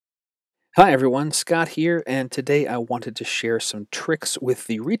Hi everyone, Scott here, and today I wanted to share some tricks with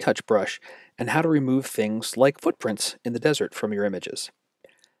the Retouch Brush and how to remove things like footprints in the desert from your images.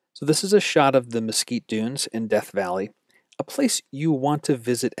 So this is a shot of the Mesquite Dunes in Death Valley, a place you want to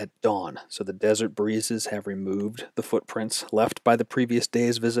visit at dawn so the desert breezes have removed the footprints left by the previous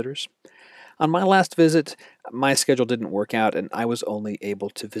day's visitors. On my last visit, my schedule didn't work out and I was only able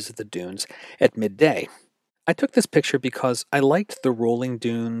to visit the dunes at midday. I took this picture because I liked the rolling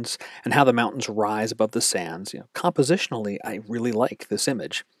dunes and how the mountains rise above the sands. Compositionally, I really like this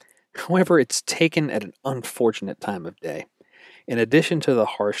image. However, it's taken at an unfortunate time of day. In addition to the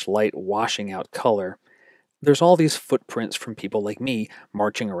harsh light washing out color, there's all these footprints from people like me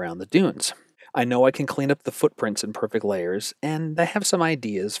marching around the dunes. I know I can clean up the footprints in perfect layers, and I have some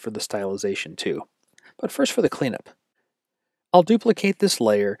ideas for the stylization too. But first for the cleanup. I'll duplicate this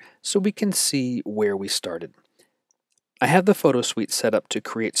layer so we can see where we started. I have the photo suite set up to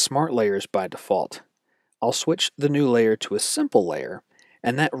create smart layers by default. I'll switch the new layer to a simple layer,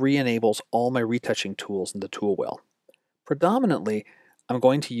 and that re-enables all my retouching tools in the tool wheel. Predominantly, I'm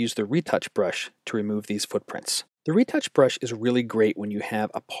going to use the Retouch Brush to remove these footprints. The Retouch Brush is really great when you have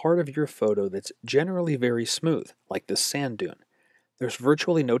a part of your photo that's generally very smooth, like this sand dune. There's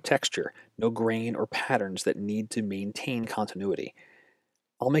virtually no texture, no grain or patterns that need to maintain continuity.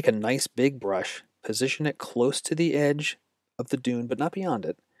 I'll make a nice big brush, position it close to the edge of the dune but not beyond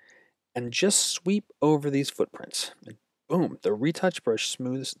it, and just sweep over these footprints. And boom, the Retouch Brush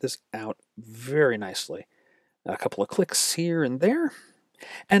smooths this out very nicely. A couple of clicks here and there,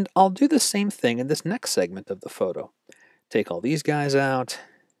 and I'll do the same thing in this next segment of the photo. Take all these guys out,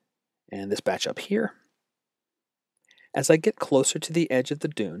 and this batch up here. As I get closer to the edge of the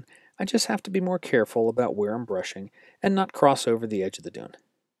dune, I just have to be more careful about where I'm brushing and not cross over the edge of the dune.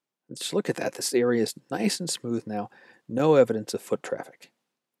 Let's look at that. This area is nice and smooth now. No evidence of foot traffic.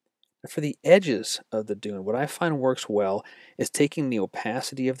 For the edges of the dune, what I find works well is taking the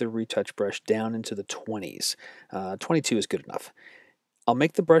opacity of the Retouch Brush down into the 20s. 22 is good enough. I'll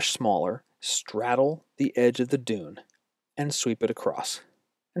make the brush smaller, straddle the edge of the dune, and sweep it across.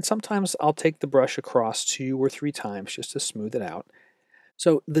 And sometimes I'll take the brush across 2 or 3 times just to smooth it out.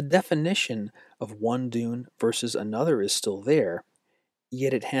 So the definition of one dune versus another is still there,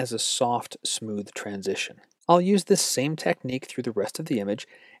 yet it has a soft, smooth transition. I'll use this same technique through the rest of the image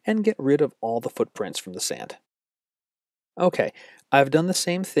and get rid of all the footprints from the sand. Okay, I've done the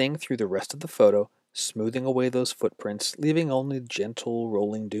same thing through the rest of the photo, smoothing away those footprints, leaving only gentle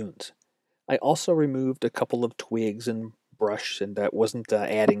rolling dunes. I also removed a couple of twigs and brush, and that wasn't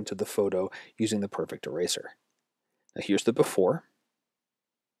adding to the photo using the perfect eraser. Now here's the before,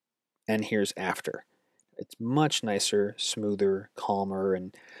 and here's after. It's much nicer, smoother, calmer,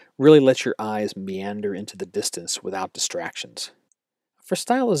 and really lets your eyes meander into the distance without distractions. For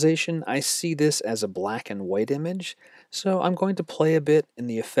stylization, I see this as a black and white image, so I'm going to play a bit in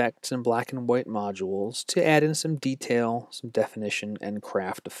the effects and black and white modules to add in some detail, some definition, and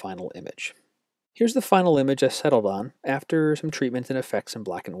craft a final image. Here's the final image I settled on after some treatment and effects in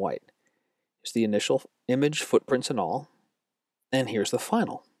black and white. Here's the initial image, footprints and all, and here's the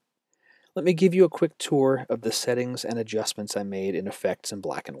final. Let me give you a quick tour of the settings and adjustments I made in effects in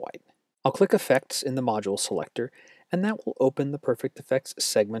black and white. I'll click Effects in the Module selector, and that will open the Perfect Effects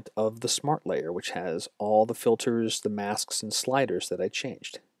segment of the Smart layer, which has all the filters, the masks, and sliders that I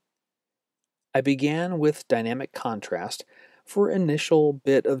changed. I began with Dynamic Contrast for initial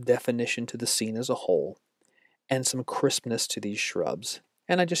bit of definition to the scene as a whole, and some crispness to these shrubs,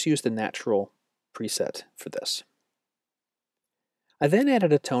 and I just used the Natural preset for this. I then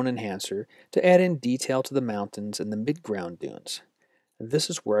added a tone enhancer to add in detail to the mountains and the mid-ground dunes. This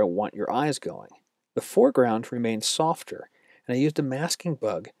is where I want your eyes going. The foreground remains softer, and I used a masking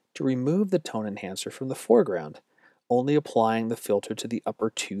bug to remove the tone enhancer from the foreground, only applying the filter to the upper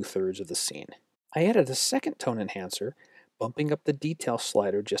 2/3 of the scene. I added a second tone enhancer, bumping up the detail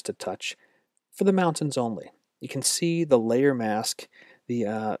slider just a touch, for the mountains only. You can see the layer mask, the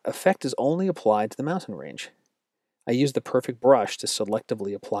effect is only applied to the mountain range. I used the perfect brush to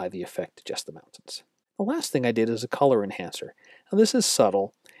selectively apply the effect to just the mountains. The last thing I did is a color enhancer. Now this is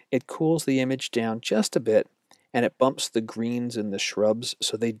subtle. It cools the image down just a bit, and it bumps the greens in the shrubs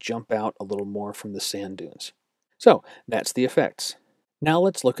so they jump out a little more from the sand dunes. So that's the effects. Now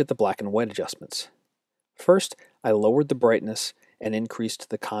let's look at the black and white adjustments. First, I lowered the brightness and increased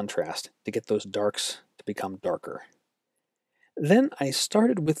the contrast to get those darks to become darker. Then I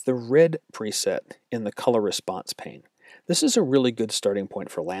started with the red preset in the color response pane. This is a really good starting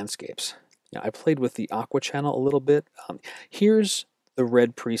point for landscapes. Now, I played with the aqua channel a little bit. Here's the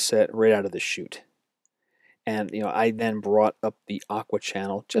red preset right out of the chute. And I then brought up the aqua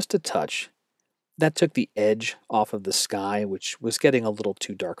channel just a touch. That took the edge off of the sky, which was getting a little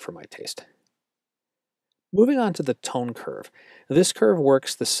too dark for my taste. Moving on to the tone curve. This curve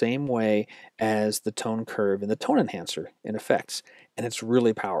works the same way as the tone curve in the tone enhancer in effects, and it's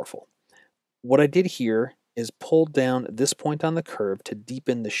really powerful. What I did here is pull down this point on the curve to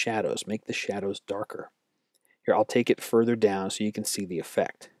deepen the shadows, make the shadows darker. Here, I'll take it further down so you can see the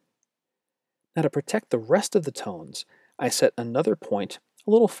effect. Now, to protect the rest of the tones, I set another point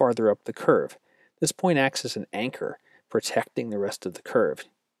a little farther up the curve. This point acts as an anchor, protecting the rest of the curve.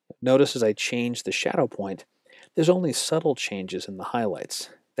 Notice as I change the shadow point, there's only subtle changes in the highlights.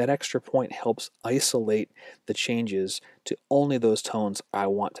 That extra point helps isolate the changes to only those tones I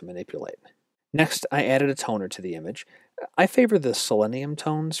want to manipulate. Next, I added a toner to the image. I favor the selenium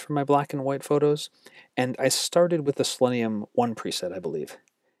tones for my black and white photos, and I started with the selenium 1 preset, I believe.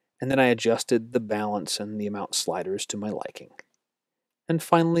 And then I adjusted the balance and the amount sliders to my liking. And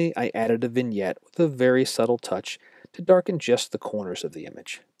finally, I added a vignette with a very subtle touch to darken just the corners of the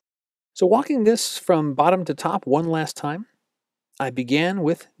image. So walking this from bottom to top one last time, I began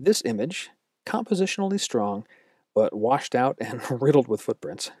with this image, compositionally strong, but washed out and riddled with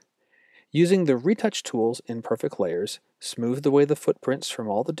footprints. Using the retouch tools in perfect layers, smoothed away the footprints from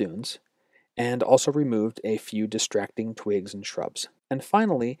all the dunes, and also removed a few distracting twigs and shrubs. And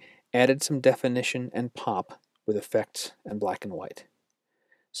finally, added some definition and pop with effects and black and white.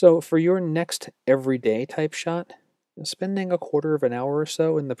 So for your next everyday type shot, spending a quarter of an hour or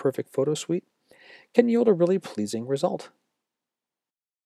so in the perfect photo suite can yield a really pleasing result.